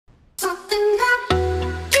So I'm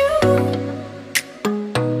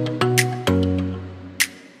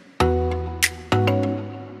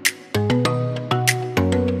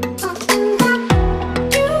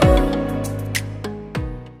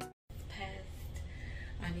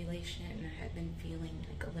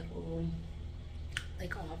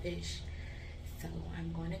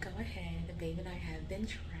going to go ahead. The babe and I have been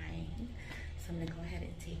trying, so I'm going to go ahead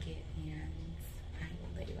and take it, and I will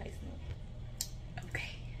let you guys know.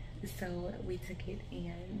 Okay, so we took it,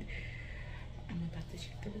 and I'm about to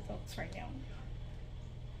check the results right now. So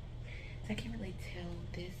I can't really tell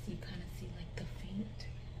this. You kind of see like the faint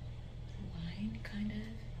line, kind of.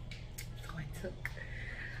 So I took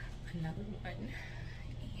another one,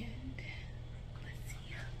 and let's see.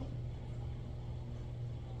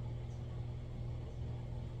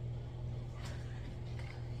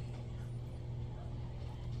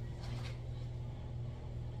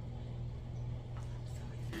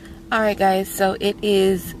 All right, guys, so it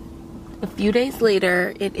is a few days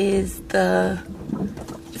later. It is the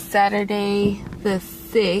Saturday the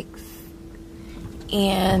 6th,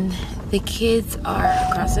 and the kids are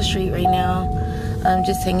across the street right now,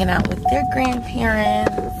 just hanging out with their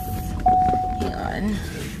grandparents. Hang on,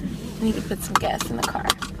 I need to put some gas in the car.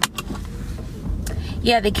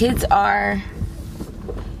 Yeah, the kids are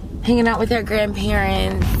hanging out with their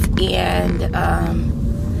grandparents, and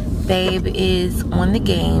babe is on the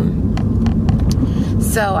game.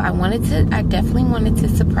 So I definitely wanted to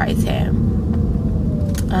surprise him.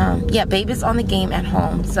 Yeah, babe is on the game at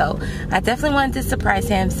home, so I definitely wanted to surprise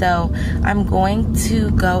him. So I'm going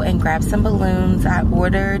to go and grab some balloons. I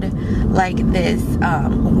ordered like this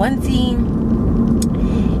onesie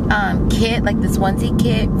kit, like this onesie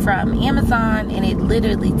kit from Amazon, and it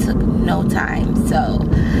literally took no time. So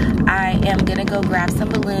I am gonna go grab some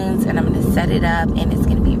balloons, and I'm gonna set it up, and it's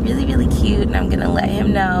gonna be really, really cute. And I'm gonna let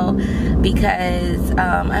him know, because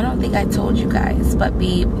I don't think I told you guys, but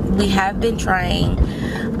we have been trying.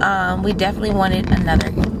 We definitely wanted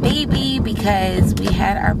another baby, because we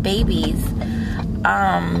had our babies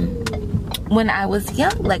when I was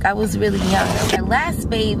young. Like, I was really young. My last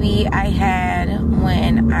baby I had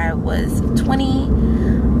when I was 20,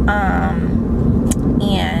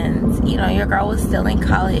 and you know, your girl was still in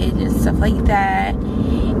college and stuff like that,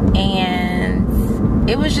 and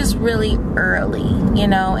it was just really early, you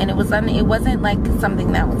know, and it wasn't like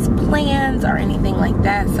something that was planned or anything like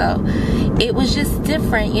that. So it was just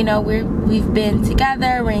different, you know. We've been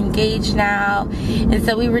together, we're engaged now, and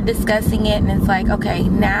so we were discussing it, and it's like, okay,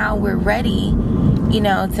 now we're ready, you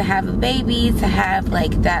know, to have a baby, to have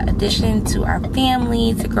like that addition to our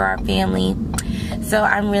family, to grow our family. So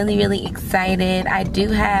I'm really, really excited. I do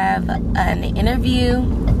have an interview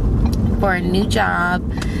for a new job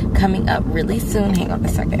coming up really soon. Hang on a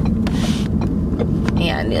second.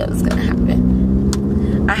 Yeah, I knew it was gonna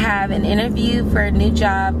happen. I have an interview for a new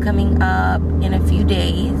job coming up in a few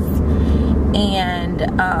days, and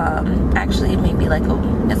actually maybe like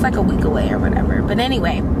it's like a week away or whatever. But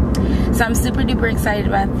anyway, so I'm super duper excited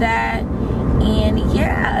about that. And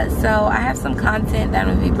yeah, so I have some content that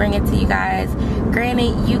I'm gonna be bringing to you guys.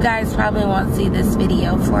 Granted, you guys probably won't see this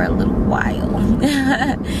video for a little while.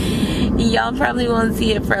 Y'all probably won't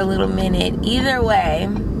see it for a little minute. Either way,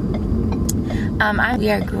 we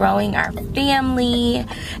are growing our family.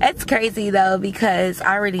 It's crazy though, because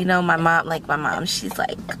I already know my mom. Like, my mom, she's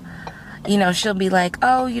like, you know, she'll be like,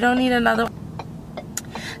 oh, you don't need another one.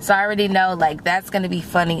 So I already know, like, that's gonna be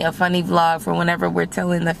funny, a funny vlog for whenever we're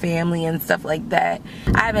telling the family and stuff like that.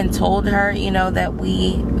 I haven't told her, you know, that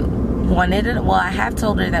we wanted it. Well, I have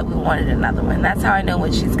told her that we wanted another one. That's how I know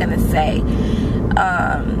what she's gonna say.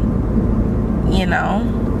 You know,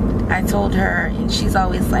 I told her, and she's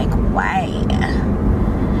always like, why?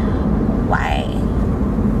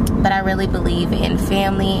 But I really believe in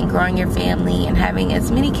family and growing your family and having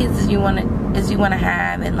as many kids as you want to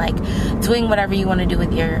have, and like doing whatever you want to do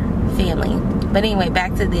with your family. But anyway,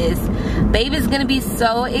 back to this. Babe is gonna be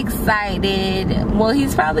so excited. Well,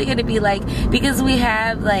 he's probably gonna be like, because we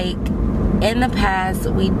have, like, in the past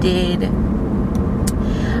we did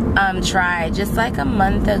try just like a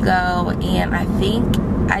month ago, and I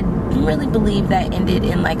really believe that ended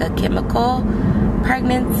in like a chemical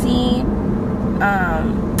pregnancy,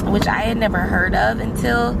 which I had never heard of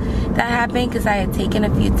until that happened, because I had taken a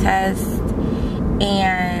few tests,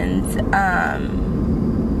 and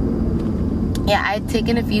yeah, I had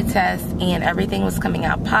taken a few tests and everything was coming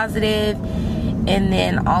out positive, and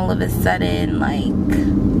then all of a sudden, like,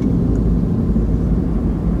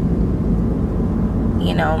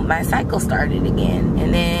 you know, my cycle started again,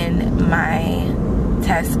 and then my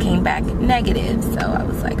test came back negative. So I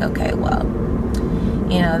was like, okay, well,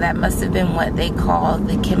 You know, that must have been what they call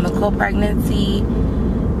the chemical pregnancy,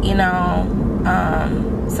 you know.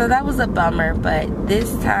 So that was a bummer, but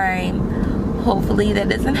this time, hopefully that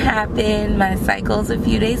doesn't happen. My cycle's a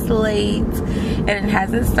few days late, and it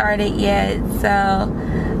hasn't started yet, so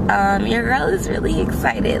your girl is really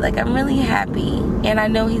excited. Like, I'm really happy, and I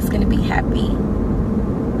know he's gonna be happy.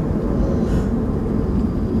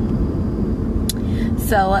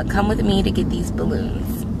 So come with me to get these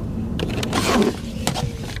balloons.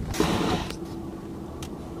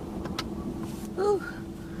 Ooh,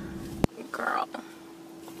 girl,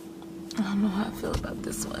 I don't know how I feel about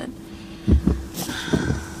this one.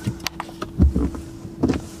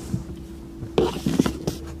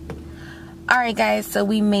 Alright guys, so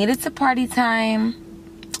we made it to party time.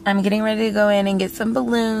 I'm getting ready to go in and get some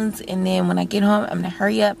balloons, and then when I get home, I'm gonna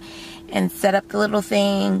hurry up and set up the little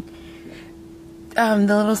thing, the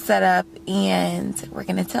little setup, and we're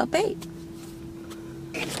gonna tell babe.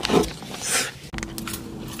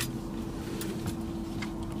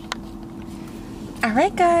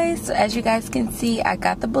 Alright guys, so as you guys can see, I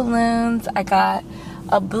got the balloons. I got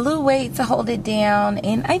a blue weight to hold it down,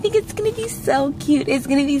 and I think it's gonna be so cute. It's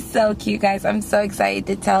gonna be so cute, guys. I'm so excited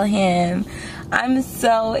to tell him. I'm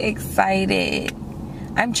so excited.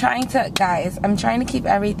 I'm trying to keep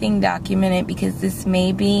everything documented, because this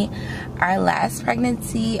may be our last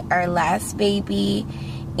pregnancy, our last baby,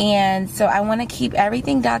 and so I want to keep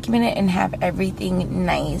everything documented and have everything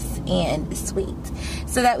nice and sweet,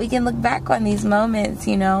 so that we can look back on these moments,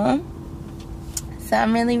 you know. So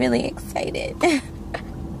I'm really, really excited.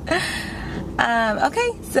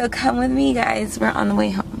 Okay, so come with me, guys. We're on the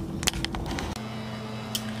way home.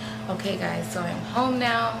 Okay guys, so I'm home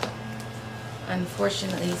now.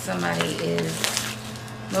 Unfortunately, somebody is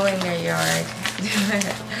mowing their yard.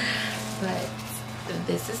 But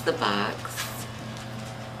this is the box.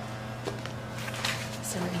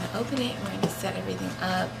 So we're gonna open it, we're gonna set everything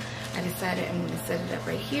up. I decided I'm gonna set it up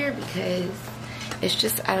right here because it's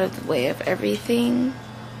just out of the way of everything.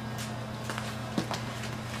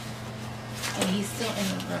 And he's still in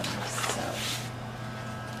the room, so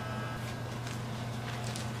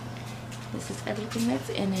this is everything that's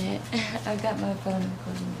in it. I got my phone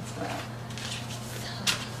recording as well. So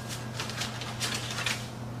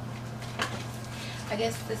I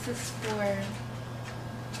guess this is for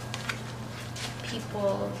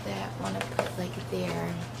people that want to put like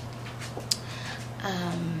their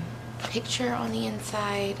picture on the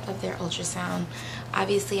inside of their ultrasound.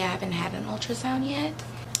 Obviously I haven't had an ultrasound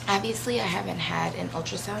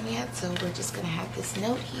yet. So we're just gonna have this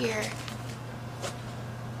note here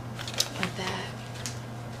like that.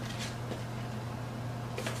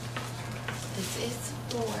 This is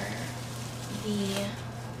for the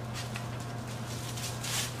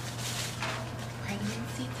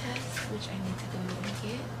pregnancy test, which I need to go and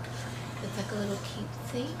get. It's like a little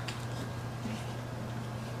keepsake.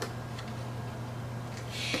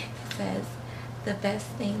 It says, the best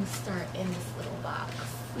things start in this little box.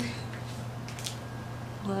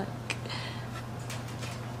 Look. Okay.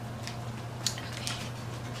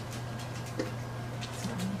 So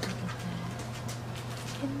I'm gonna look at that.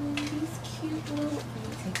 And then these cute little, let me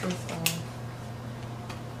take this off.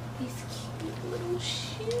 These cute little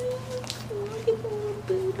shoes. Look at the little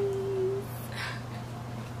booties.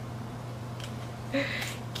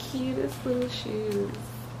 Cutest little shoes.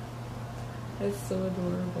 That's so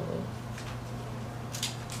adorable.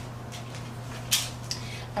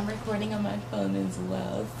 I'm recording on my phone as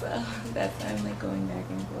well, so that's why I'm like going back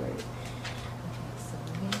and forth. Okay, so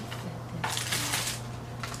we're gonna set this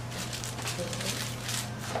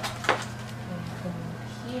up. We're gonna go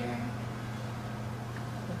here.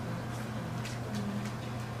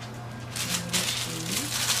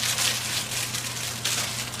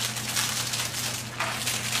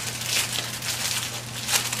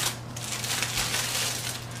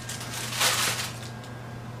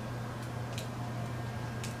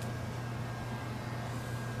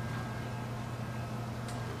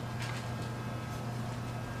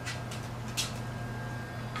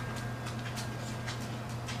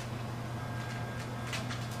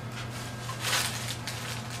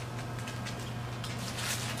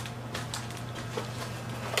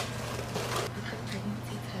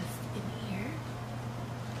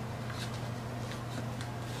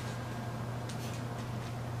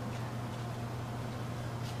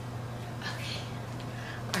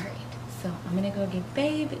 So I'm gonna go get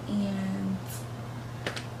babe, and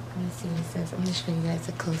I'm gonna see what he says. I'm gonna show you guys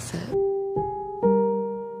a close-up.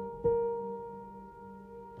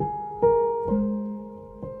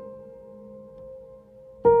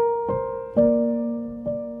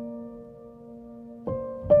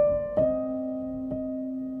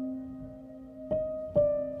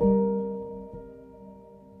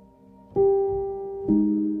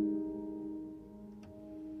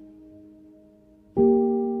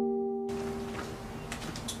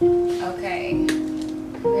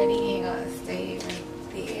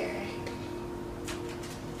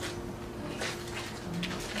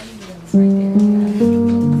 right there.